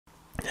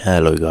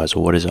Hello guys,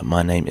 what is up?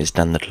 My name is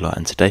Dan the Delight,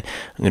 and today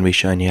I'm going to be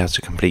showing you how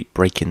to complete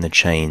Breaking the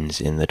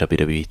Chains in the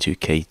WWE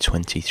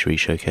 2K23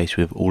 showcase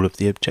with all of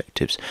the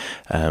objectives.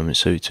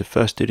 So to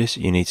first do this,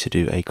 you need to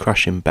do a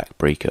crushing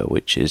backbreaker,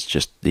 which is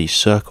just the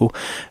circle,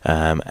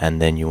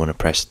 and then you want to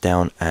press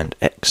down and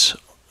X,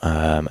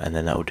 and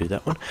then that will do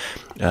that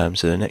one.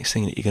 So the next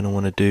thing that you're going to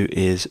want to do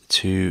is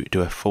to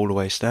do a fall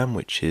away stand,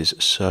 which is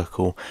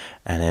circle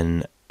and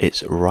then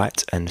it's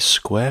right and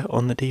square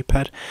on the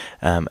D-pad,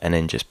 and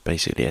then just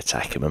basically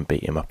attack him and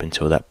beat him up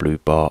until that blue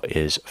bar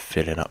is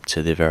filling up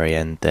to the very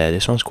end there.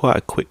 This one's quite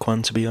a quick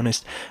one, to be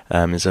honest.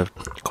 It's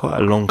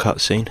quite a long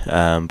cutscene,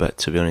 but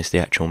to be honest the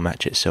actual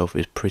match itself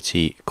is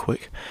pretty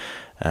quick.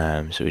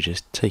 So we're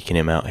just taking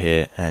him out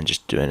here and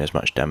just doing as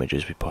much damage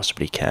as we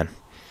possibly can.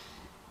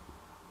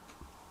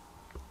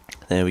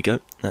 There we go,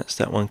 that's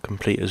that one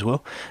complete as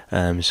well.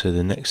 So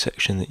the next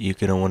section that you're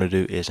going to want to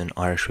do is an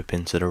Irish whip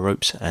into the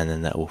ropes, and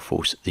then that will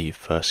force the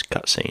first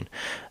cutscene.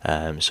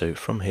 So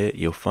from here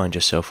you'll find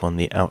yourself on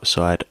the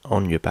outside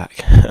on your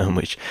back,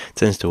 which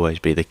tends to always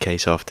be the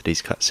case after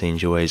these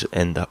cutscenes. You always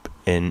end up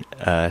in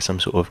some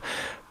sort of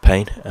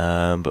pain,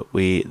 but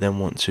we then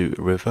want to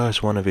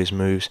reverse one of his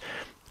moves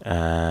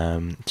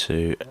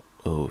see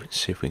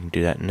if we can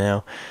do that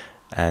now.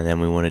 And then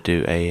we want to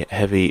do a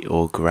heavy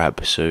or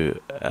grab, so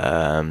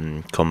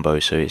combo.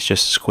 So it's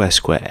just square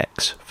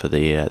X for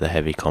the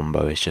heavy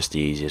combo. It's just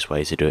the easiest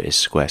way to do it is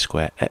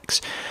square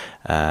X.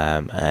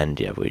 And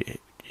yeah,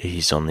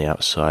 he's on the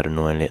outside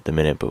annoyingly at the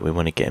minute, but we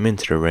want to get him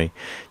into the ring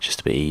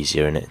just a bit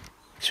easier in it,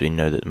 because we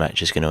know that the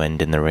match is going to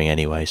end in the ring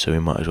anyway. So we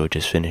might as well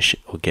just finish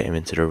or get him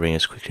into the ring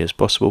as quickly as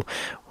possible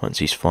once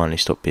he's finally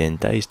stopped being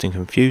dazed and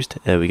confused.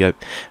 There we go.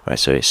 Right,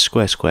 so it's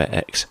square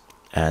X.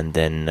 And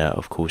then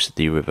of course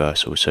the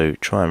reversal, so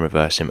try and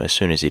reverse him as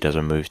soon as he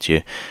doesn't move to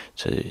you.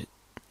 So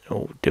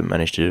didn't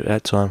manage to do it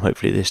that time.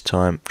 Hopefully this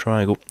time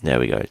triangle. There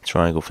we go,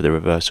 triangle for the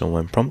reversal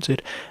when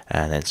prompted,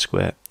 and then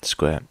square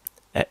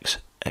X,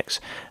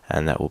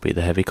 and that will be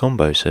the heavy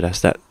combo. So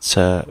that's that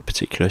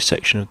particular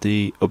section of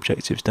the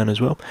objectives done as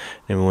well.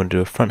 Then we want to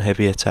do a front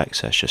heavy attack,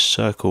 so that's just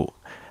circle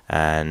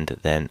and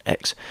then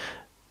X.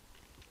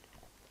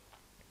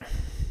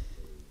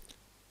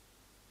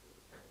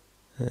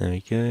 There we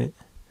go.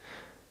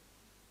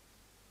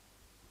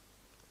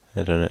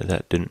 I don't know,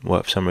 that didn't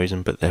work for some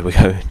reason, but there we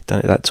go,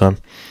 done it that time.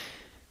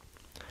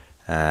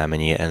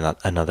 And you get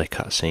another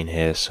cutscene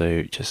here,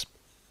 so just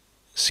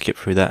skip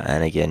through that,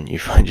 and again you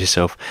find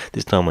yourself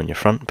this time on your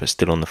front but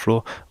still on the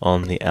floor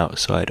on the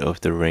outside of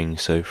the ring.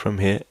 So from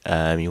here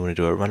you want to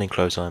do a running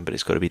clothesline, but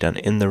it's got to be done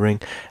in the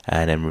ring,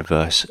 and then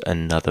reverse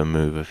another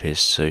move of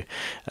his. So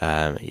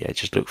yeah,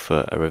 just look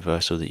for a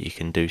reversal that you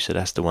can do. So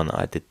that's the one that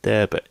I did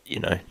there, but you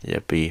know,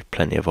 there'll be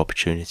plenty of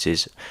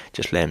opportunities.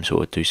 Just let him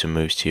sort of do some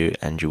moves to you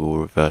and you will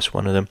reverse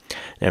one of them,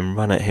 then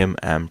run at him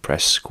and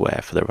press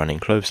square for the running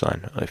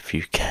clothesline if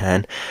you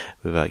can,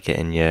 without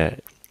getting your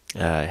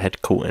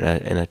head caught in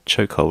a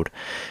chokehold,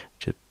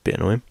 which is a bit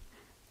annoying.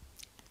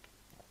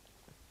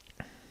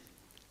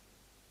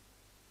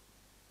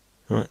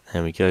 Right,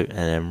 there we go, and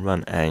then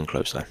run and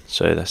clothesline.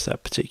 So that's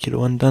that particular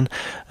one done.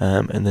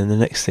 And then the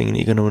next thing that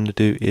you're going to want to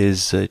do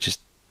is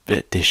just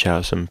dish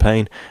out some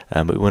pain,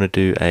 but we want to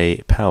do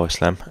a power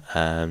slam.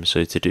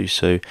 So to do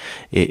so,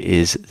 it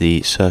is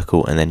the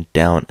circle and then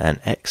down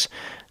and X,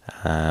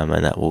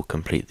 and that will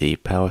complete the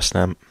power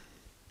slam.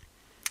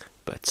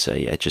 But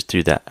yeah, just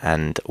do that,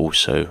 and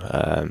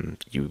also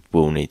you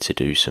will need to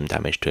do some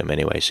damage to him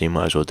anyway, so you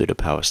might as well do the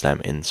power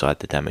slam inside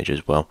the damage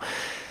as well.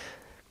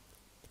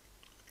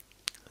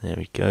 There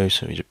we go,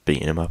 so we're just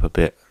beating him up a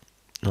bit,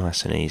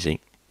 nice and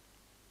easy.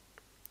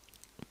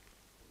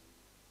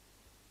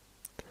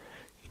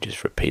 You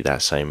just repeat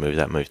that same move.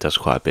 That move does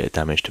quite a bit of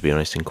damage, to be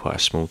honest, in quite a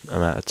small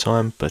amount of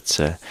time. But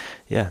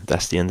yeah,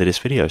 that's the end of this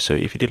video. So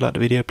if you did like the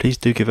video, please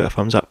do give it a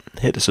thumbs up,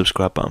 hit the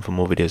subscribe button for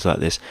more videos like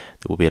this.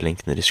 There will be a link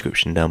in the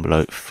description down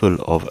below full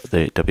of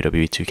the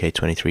WWE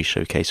 2K23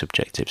 showcase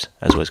objectives.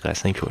 As always guys,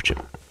 thank you for watching.